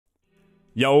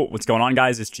Yo, what's going on,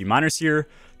 guys? It's G Miners here.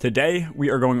 Today, we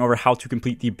are going over how to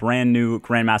complete the brand new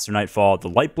Grandmaster Nightfall, the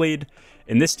Lightblade.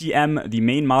 In this GM, the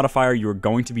main modifier you are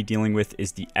going to be dealing with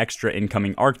is the extra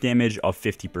incoming arc damage of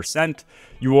 50%.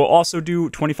 You will also do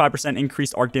 25%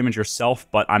 increased arc damage yourself,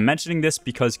 but I'm mentioning this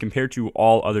because compared to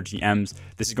all other GMs,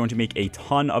 this is going to make a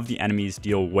ton of the enemies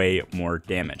deal way more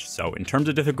damage. So in terms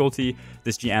of difficulty,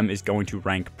 this GM is going to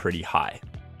rank pretty high.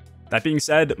 That being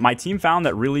said, my team found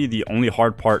that really the only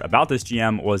hard part about this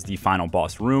GM was the final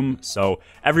boss room. So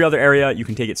every other area, you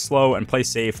can take it slow and play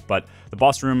safe, but the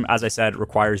boss room, as I said,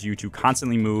 requires you to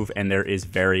constantly move and there is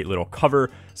very little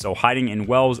cover. So hiding in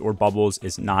wells or bubbles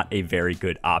is not a very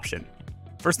good option.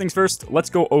 First things first, let's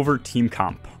go over team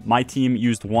comp. My team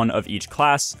used one of each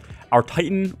class. Our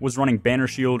Titan was running Banner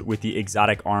Shield with the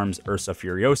exotic arms Ursa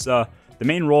Furiosa. The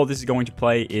main role this is going to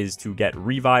play is to get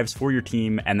revives for your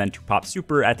team and then to pop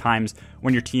super at times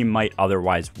when your team might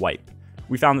otherwise wipe.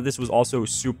 We found that this was also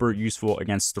super useful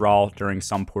against Thrall during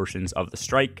some portions of the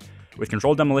strike. With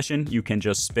controlled demolition, you can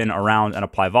just spin around and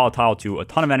apply volatile to a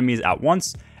ton of enemies at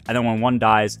once, and then when one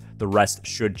dies, the rest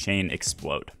should chain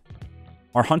explode.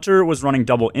 Our Hunter was running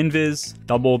double invis,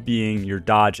 double being your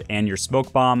dodge and your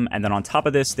smoke bomb, and then on top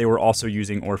of this, they were also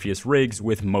using Orpheus rigs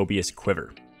with Mobius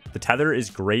quiver. The tether is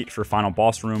great for final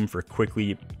boss room for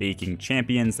quickly baking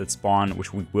champions that spawn,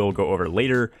 which we will go over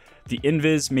later. The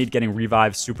invis made getting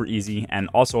revives super easy and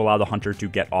also allow the Hunter to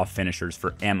get off finishers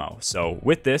for ammo. So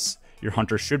with this, your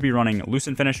Hunter should be running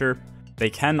Loosen Finisher. They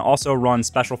can also run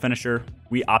Special Finisher.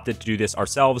 We opted to do this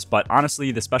ourselves, but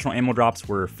honestly, the special ammo drops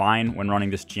were fine when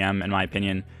running this GM in my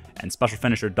opinion, and Special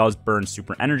Finisher does burn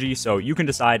super energy, so you can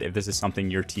decide if this is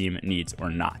something your team needs or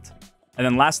not. And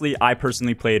then lastly, I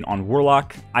personally played on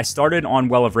Warlock. I started on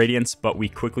Well of Radiance, but we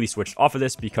quickly switched off of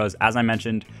this because, as I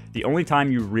mentioned, the only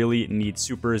time you really need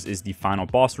supers is the final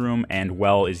boss room, and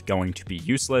Well is going to be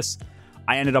useless.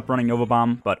 I ended up running Nova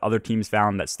Bomb, but other teams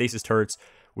found that stasis turrets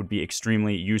would be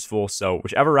extremely useful, so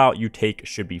whichever route you take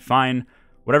should be fine.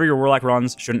 Whatever your Warlock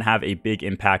runs shouldn't have a big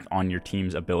impact on your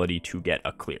team's ability to get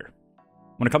a clear.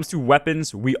 When it comes to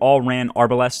weapons, we all ran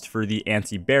Arbalest for the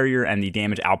anti-barrier and the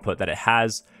damage output that it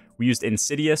has. We used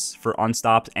Insidious for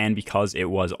unstopped and because it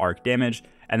was arc damage,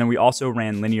 and then we also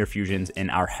ran linear fusions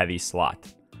in our heavy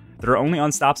slot. There are only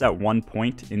unstops at one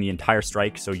point in the entire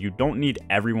strike, so you don't need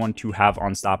everyone to have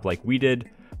unstop like we did,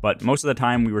 but most of the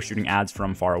time we were shooting adds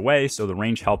from far away, so the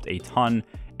range helped a ton,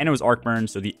 and it was arc burn,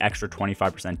 so the extra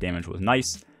 25% damage was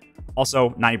nice. Also,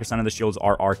 90% of the shields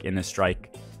are arc in this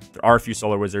strike. There are a few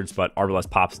solar wizards, but Arbalest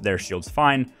pops their shields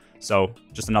fine, so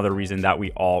just another reason that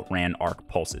we all ran arc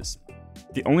pulses.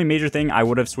 The only major thing I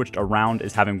would have switched around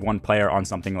is having one player on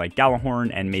something like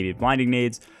Gallahorn and maybe Blinding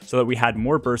Nades so that we had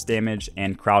more burst damage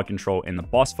and crowd control in the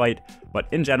boss fight, but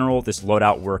in general, this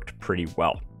loadout worked pretty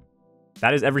well.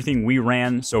 That is everything we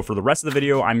ran, so for the rest of the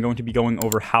video, I'm going to be going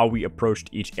over how we approached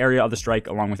each area of the strike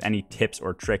along with any tips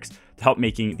or tricks to help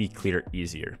making the clear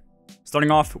easier.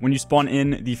 Starting off, when you spawn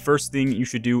in, the first thing you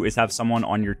should do is have someone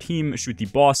on your team shoot the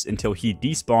boss until he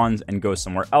despawns and goes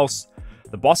somewhere else.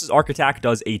 The boss's arc attack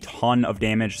does a ton of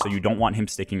damage, so you don't want him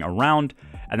sticking around.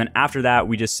 And then after that,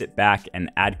 we just sit back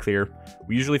and ad clear.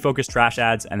 We usually focus trash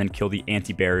ads and then kill the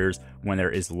anti-barriers when there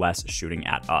is less shooting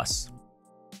at us.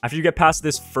 After you get past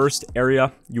this first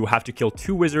area, you will have to kill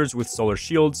 2 wizards with solar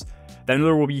shields. Then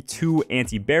there will be 2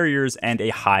 anti-barriers and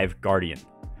a hive guardian.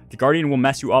 The guardian will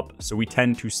mess you up, so we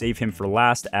tend to save him for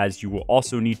last, as you will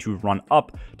also need to run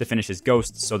up to finish his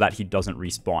ghost so that he doesn't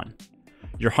respawn.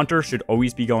 Your Hunter should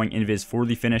always be going invis for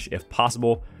the finish if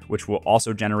possible, which will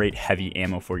also generate heavy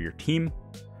ammo for your team.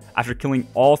 After killing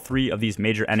all 3 of these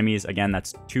major enemies, again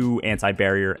that's 2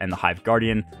 anti-barrier and the Hive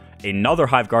Guardian, another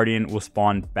Hive Guardian will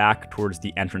spawn back towards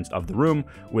the entrance of the room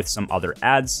with some other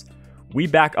adds. We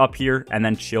back up here and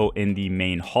then chill in the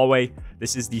main hallway.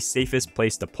 This is the safest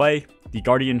place to play. The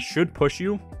Guardian should push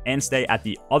you and stay at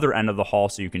the other end of the hall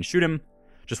so you can shoot him.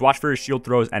 Just watch for his shield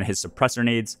throws and his suppressor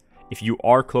nades. If you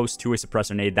are close to a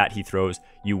suppressor nade that he throws,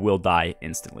 you will die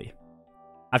instantly.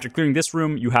 After clearing this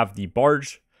room, you have the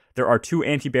barge. There are 2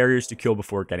 anti-barriers to kill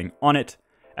before getting on it,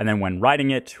 and then when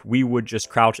riding it, we would just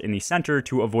crouch in the center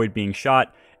to avoid being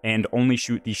shot and only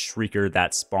shoot the Shrieker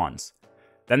that spawns.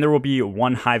 Then there will be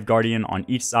 1 Hive Guardian on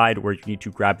each side where you need to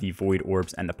grab the Void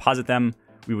Orbs and deposit them.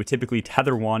 We would typically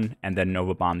tether one and then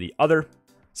Nova Bomb the other.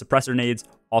 Suppressor nades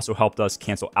also helped us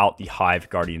cancel out the Hive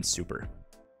Guardian super.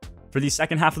 For the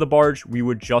second half of the barge, we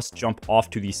would just jump off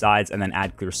to the sides and then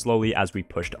ad clear slowly as we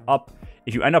pushed up.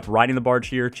 If you end up riding the barge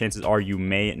here, chances are you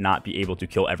may not be able to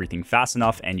kill everything fast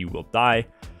enough and you will die.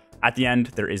 At the end,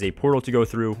 there is a portal to go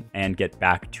through and get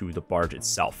back to the barge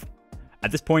itself.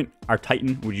 At this point, our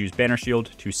Titan would use Banner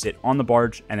Shield to sit on the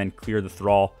barge and then clear the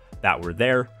Thrall that were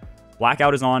there.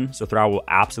 Blackout is on, so Thrall will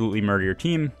absolutely murder your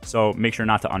team, so make sure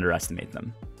not to underestimate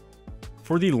them.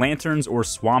 For the Lanterns or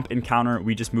Swamp encounter,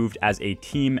 we just moved as a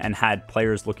team and had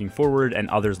players looking forward and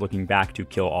others looking back to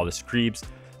kill all the Screebs.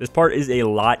 This part is a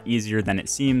lot easier than it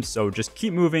seems, so just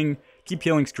keep moving, keep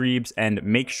killing Screebs, and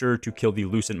make sure to kill the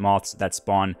Lucent Moths that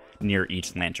spawn near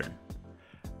each Lantern.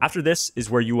 After this is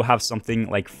where you will have something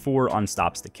like 4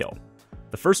 unstops to kill.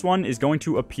 The first one is going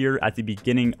to appear at the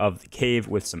beginning of the cave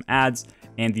with some ads,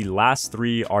 and the last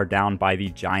 3 are down by the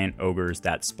giant ogres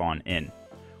that spawn in.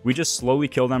 We just slowly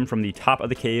kill them from the top of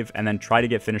the cave and then try to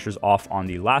get finishers off on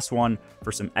the last one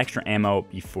for some extra ammo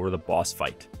before the boss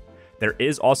fight. There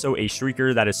is also a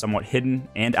Shrieker that is somewhat hidden,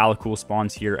 and alak-hul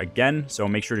spawns here again, so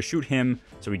make sure to shoot him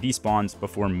so he despawns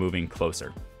before moving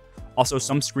closer. Also,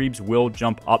 some Screebs will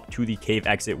jump up to the cave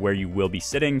exit where you will be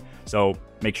sitting, so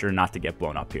make sure not to get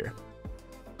blown up here.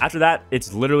 After that,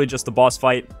 it's literally just the boss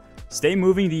fight. Stay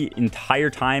moving the entire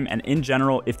time, and in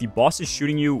general, if the boss is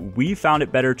shooting you, we found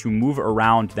it better to move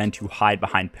around than to hide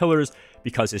behind pillars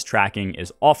because his tracking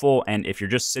is awful, and if you're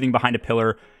just sitting behind a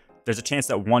pillar, there's a chance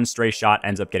that one stray shot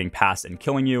ends up getting past and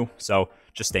killing you, so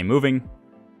just stay moving.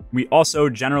 We also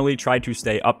generally tried to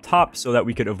stay up top so that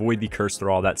we could avoid the Curse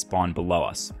Thrall that spawned below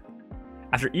us.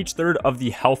 After each third of the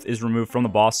health is removed from the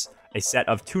boss, a set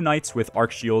of 2 Knights with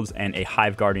Arc Shields and a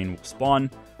Hive Guardian will spawn.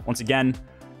 Once again,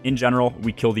 in general,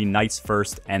 we kill the Knights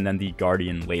first and then the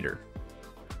Guardian later.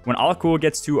 When alak-hul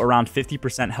gets to around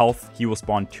 50% health, he will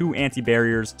spawn 2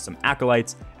 anti-barriers, some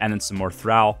acolytes, and then some more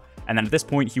Thrall. And then at this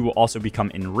point, he will also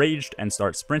become enraged and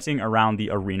start sprinting around the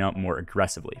arena more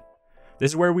aggressively.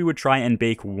 This is where we would try and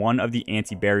bake one of the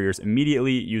anti-barriers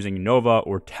immediately using Nova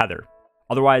or Tether.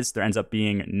 Otherwise, there ends up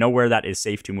being nowhere that is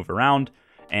safe to move around,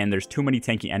 and there's too many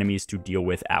tanky enemies to deal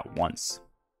with at once.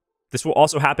 This will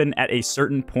also happen at a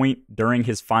certain point during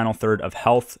his final third of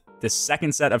health. This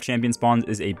second set of champion spawns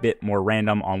is a bit more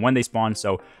random on when they spawn,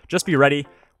 so just be ready.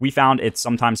 We found it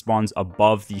sometimes spawns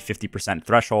above the 50%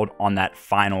 threshold on that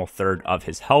final third of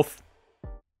his health.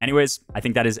 Anyways, I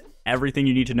think that is everything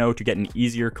you need to know to get an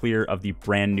easier clear of the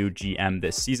brand new GM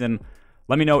this season.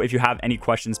 Let me know if you have any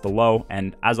questions below,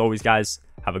 and as always guys,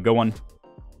 have a good one.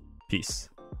 Peace.